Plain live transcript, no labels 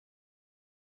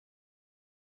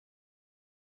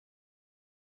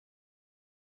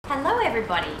Hello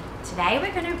everybody! Today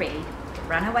we're going to read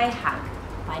Runaway Hug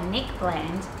by Nick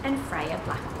Bland and Freya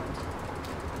Blackwood.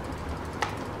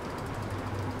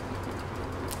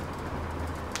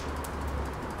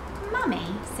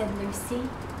 "Mummy," said Lucy,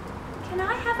 "can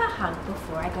I have a hug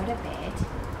before I go to bed?"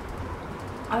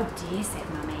 "Oh dear," said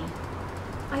Mummy,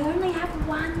 "I only have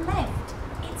one left.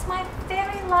 It's my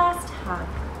very last hug."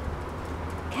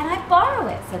 "Can I borrow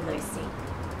it?" said Lucy.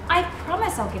 "I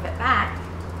promise I'll give it back."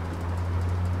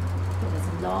 It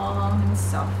was long and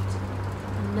soft,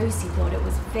 and Lucy thought it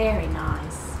was very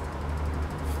nice.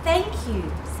 "Thank you,"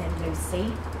 said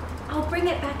Lucy. "I'll bring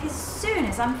it back as soon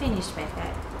as I'm finished with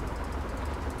it."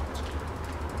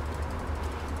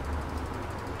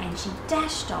 And she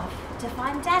dashed off to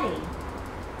find Daddy.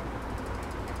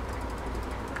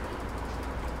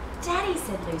 "Daddy,"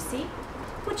 said Lucy,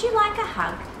 "would you like a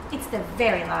hug? It's the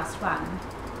very last one,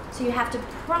 so you have to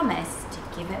promise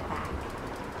to give it back."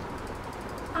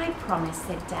 "I promise,"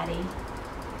 said Daddy,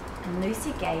 and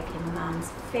Lucy gave him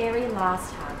Mum's very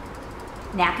last hug.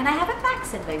 "Now can I have it back?"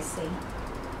 said Lucy.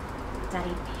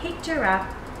 Daddy picked her up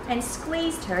and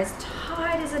squeezed her as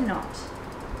tight as a knot.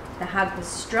 The hug was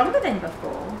stronger than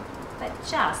before, but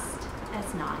just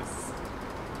as nice.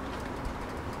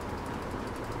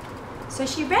 So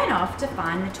she ran off to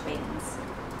find the twins.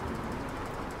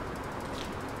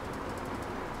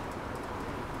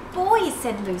 "Boys,"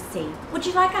 said Lucy, "would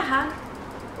you like a hug?"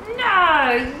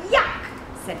 "No, yuck,"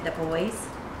 said the boys.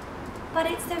 "But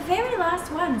it's the very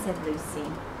last one," said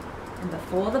Lucy. And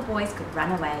before the boys could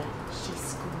run away, she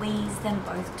squeezed them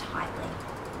both tightly.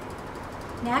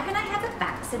 "Now can I have it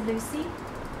back?" said Lucy.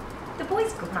 The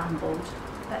boys grumbled,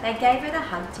 but they gave her the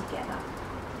hug together.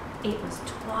 It was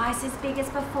twice as big as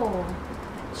before,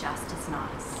 but just as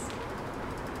nice.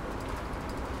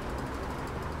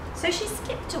 So she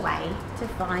skipped away to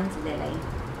find Lily.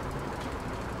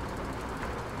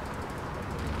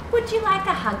 "Would you like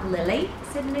a hug, Lily?"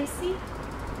 said Lucy.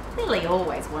 Lily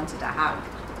always wanted a hug.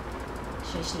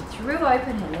 So she threw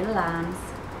open her little arms,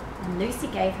 and Lucy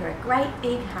gave her a great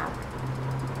big hug.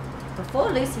 Before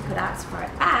Lucy could ask for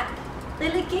it back,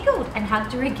 Lily giggled and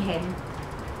hugged her again.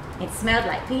 It smelled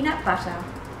like peanut butter,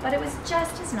 but it was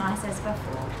just as nice as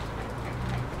before.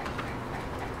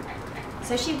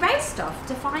 So she raced off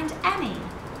to find Annie.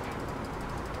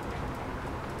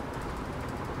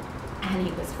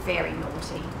 Annie was very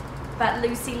naughty, but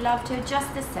Lucy loved her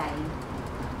just the same.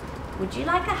 "Would you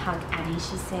like a hug, Annie?"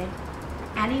 she said.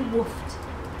 Annie woofed,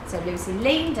 so Lucy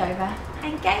leaned over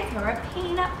and gave her a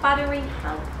peanut buttery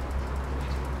hug.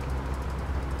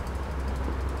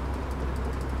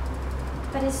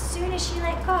 But as soon as she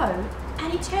let go,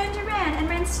 Annie turned around and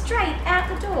ran straight out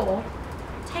the door,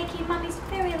 taking Mummy's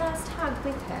very last hug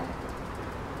with her.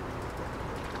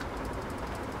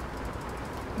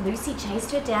 Lucy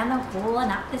chased her down the hall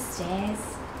and up the stairs,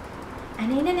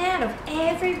 and in and out of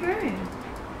every room.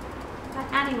 But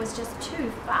Annie was just too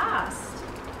fast.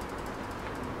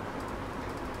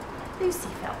 Lucy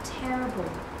felt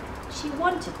terrible. She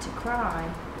wanted to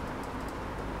cry.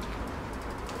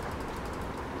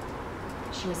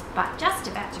 She was but just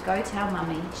about to go tell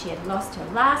Mummy she had lost her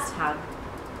last hug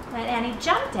when Annie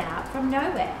jumped out from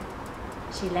nowhere.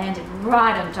 She landed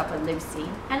right on top of Lucy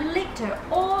and licked her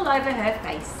all over her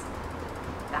face.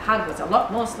 The hug was a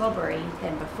lot more slobbery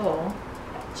than before,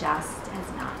 but just as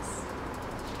nice.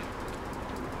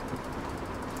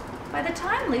 By the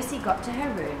time Lucy got to her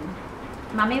room,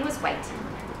 Mummy was waiting.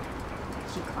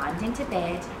 She climbed into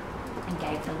bed and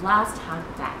gave the last hug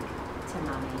back to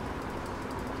Mummy.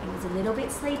 It was a little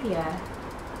bit sleepier,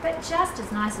 but just as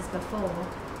nice as before,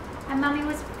 and Mummy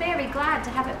was very glad to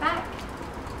have it back.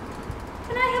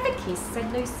 "Can I have a kiss?"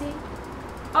 said Lucy.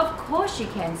 "Of course you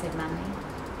can," said Mummy.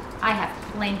 "I have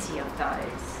plenty of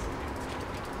those."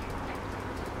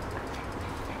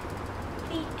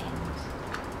 The end.